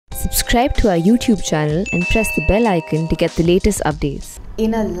Subscribe to our YouTube channel and press the bell icon to get the latest updates.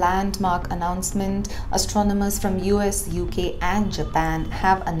 In a landmark announcement, astronomers from US, UK and Japan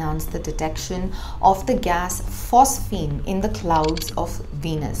have announced the detection of the gas phosphine in the clouds of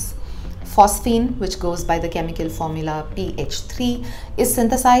Venus. Phosphine, which goes by the chemical formula pH3, is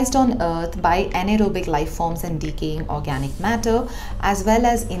synthesized on Earth by anaerobic life forms and decaying organic matter, as well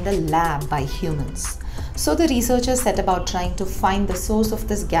as in the lab by humans. So the researchers set about trying to find the source of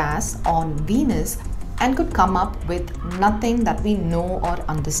this gas on Venus and could come up with nothing that we know or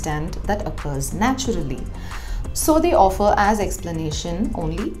understand that occurs naturally. So they offer as explanation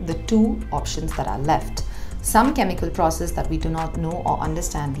only the two options that are left: some chemical process that we do not know or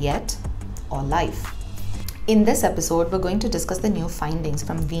understand yet, or life. In this episode, we're going to discuss the new findings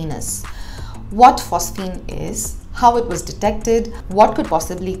from Venus. What phosphine is, how it was detected, what could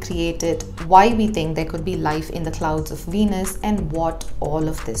possibly create it, why we think there could be life in the clouds of Venus, and what all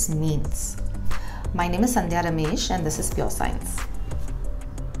of this means. My name is Sandhya Ramesh and this is Pure Science.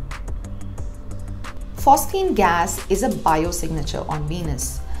 Phosphine gas is a biosignature on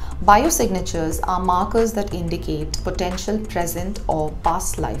Venus. Biosignatures are markers that indicate potential present or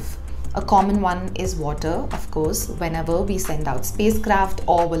past life. A common one is water, of course. Whenever we send out spacecraft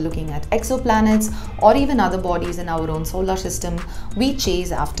or we're looking at exoplanets or even other bodies in our own solar system, we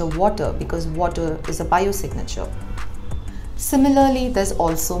chase after water because water is a biosignature. Similarly, there's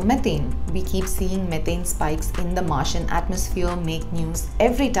also methane. We keep seeing methane spikes in the Martian atmosphere make news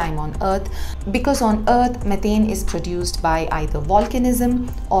every time on Earth because on Earth, methane is produced by either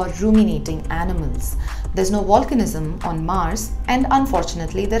volcanism or ruminating animals. There's no volcanism on Mars, and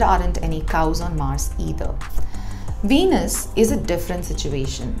unfortunately, there aren't any cows on Mars either. Venus is a different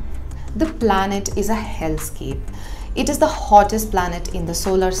situation. The planet is a hellscape. It is the hottest planet in the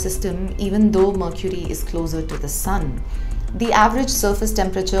solar system, even though Mercury is closer to the Sun. The average surface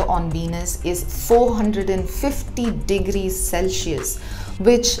temperature on Venus is 450 degrees Celsius,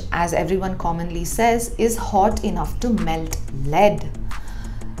 which, as everyone commonly says, is hot enough to melt lead.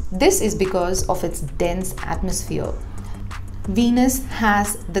 This is because of its dense atmosphere. Venus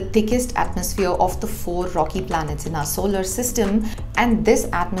has the thickest atmosphere of the four rocky planets in our solar system, and this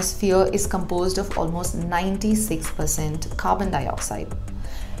atmosphere is composed of almost 96% carbon dioxide.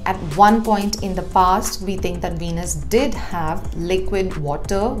 At one point in the past, we think that Venus did have liquid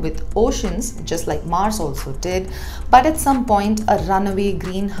water with oceans, just like Mars also did, but at some point a runaway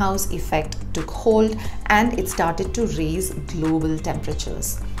greenhouse effect took hold and it started to raise global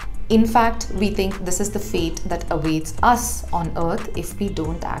temperatures. In fact, we think this is the fate that awaits us on Earth if we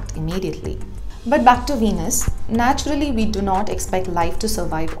don't act immediately. But back to Venus, naturally we do not expect life to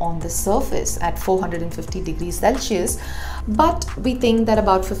survive on the surface at 450 degrees Celsius, but we think that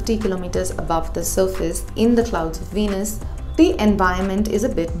about 50 kilometers above the surface in the clouds of Venus, the environment is a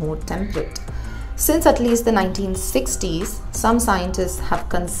bit more temperate. Since at least the 1960s, some scientists have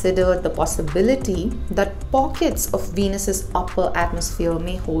considered the possibility that pockets of Venus's upper atmosphere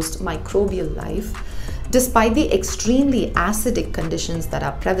may host microbial life, despite the extremely acidic conditions that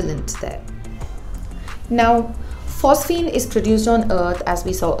are prevalent there. Now, phosphine is produced on Earth, as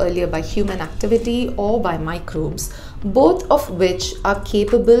we saw earlier, by human activity or by microbes, both of which are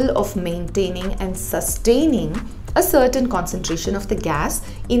capable of maintaining and sustaining a certain concentration of the gas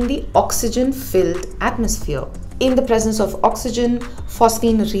in the oxygen-filled atmosphere. In the presence of oxygen,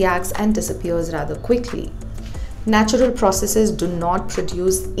 phosphine reacts and disappears rather quickly. Natural processes do not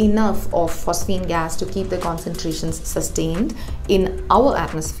produce enough of phosphine gas to keep the concentrations sustained in our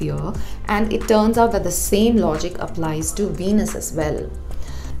atmosphere, and it turns out that the same logic applies to Venus as well.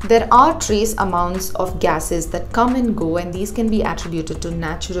 There are trace amounts of gases that come and go, and these can be attributed to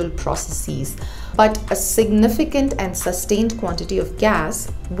natural processes, but a significant and sustained quantity of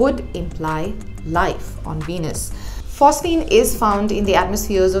gas would imply life on Venus. Phosphine is found in the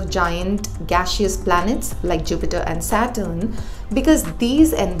atmospheres of giant gaseous planets like Jupiter and Saturn because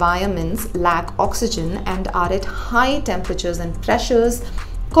these environments lack oxygen and are at high temperatures and pressures,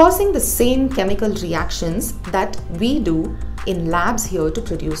 causing the same chemical reactions that we do in labs here to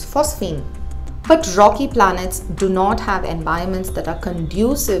produce phosphine. But rocky planets do not have environments that are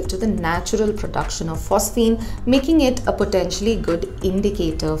conducive to the natural production of phosphine, making it a potentially good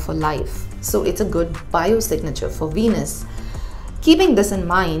indicator for life. So it's a good biosignature for Venus. Keeping this in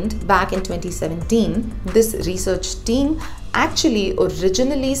mind, back in 2017, this research team actually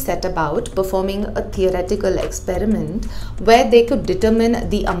originally set about performing a theoretical experiment where they could determine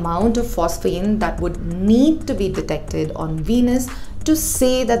the amount of phosphine that would need to be detected on Venus to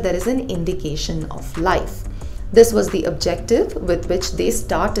say that there is an indication of life. This was the objective with which they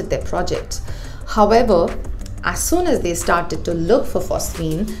started their project. However, As soon as they started to look for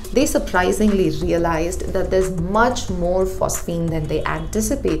phosphine, they surprisingly realized that there's much more phosphine than they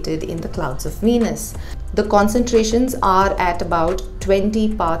anticipated in the clouds of Venus. The concentrations are at about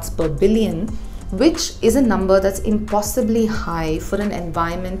 20 parts per billion, which is a number that's impossibly high for an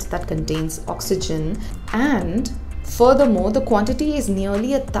environment that contains oxygen, and furthermore, the quantity is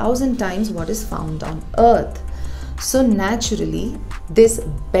nearly 1,000 times what is found on Earth. So naturally, this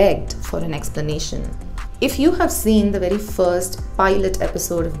begged for an explanation. If you have seen the very first pilot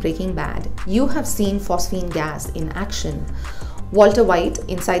episode of Breaking Bad, you have seen phosphine gas in action. Walter White,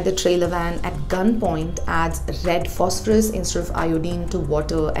 inside the trailer van at gunpoint, adds red phosphorus instead of iodine to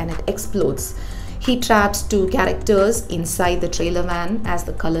water and it explodes. He traps two characters inside the trailer van as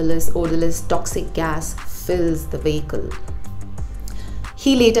the colorless, odorless, toxic gas fills the vehicle.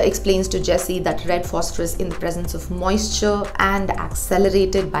 He later explains to Jesse that red phosphorus in the presence of moisture and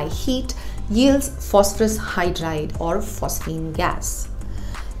accelerated by heat yields phosphorus hydride or phosphine gas.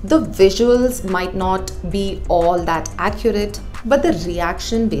 The visuals might not be all that accurate, but the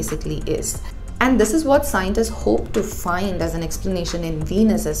reaction basically is. And this is what scientists hope to find as an explanation in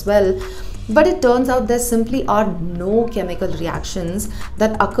Venus as well. But it turns out there simply are no chemical reactions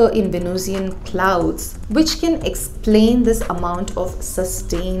that occur in Venusian clouds which can explain this amount of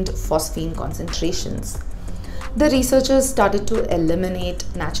sustained phosphine concentrations. The researchers started to eliminate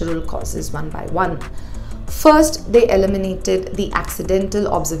natural causes one by one. First, they eliminated the accidental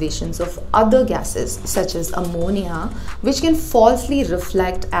observations of other gases such as ammonia, which can falsely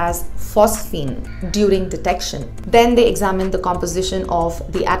reflect as phosphine during detection. Then they examined the composition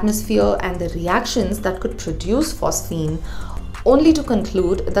of the atmosphere and the reactions that could produce phosphine, only to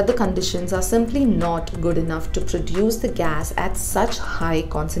conclude that the conditions are simply not good enough to produce the gas at such high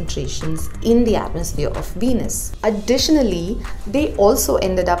concentrations in the atmosphere of Venus. Additionally, they also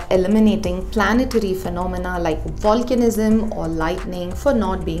ended up eliminating planetary phenomena like volcanism or lightning for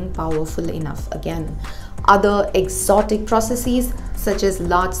not being powerful enough again. Other exotic processes such as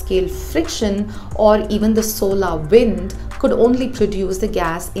large-scale friction or even the solar wind could only produce the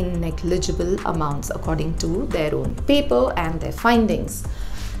gas in negligible amounts according to their own paper and their findings.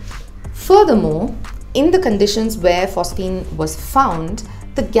 Furthermore, in the conditions where phosphine was found,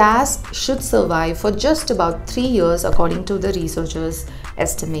 the gas should survive for just about 3 years according to the researchers'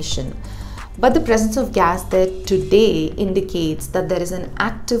 estimation. But the presence of gas there today indicates that there is an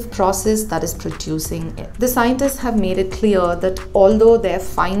active process that is producing it. The scientists have made it clear that although their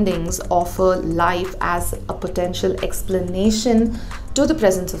findings offer life as a potential explanation to the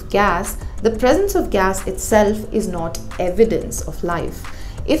presence of gas, the presence of gas itself is not evidence of life.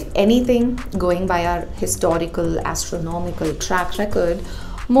 If anything, going by our historical astronomical track record,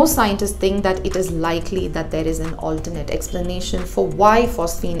 most scientists think that it is likely that there is an alternate explanation for why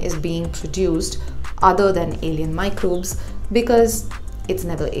phosphine is being produced other than alien microbes, because it's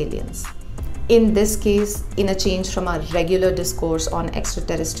never aliens. In this case, in a change from our regular discourse on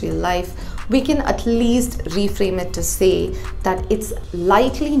extraterrestrial life, we can at least reframe it to say that it's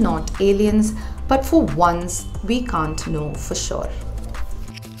likely not aliens, but for once we can't know for sure.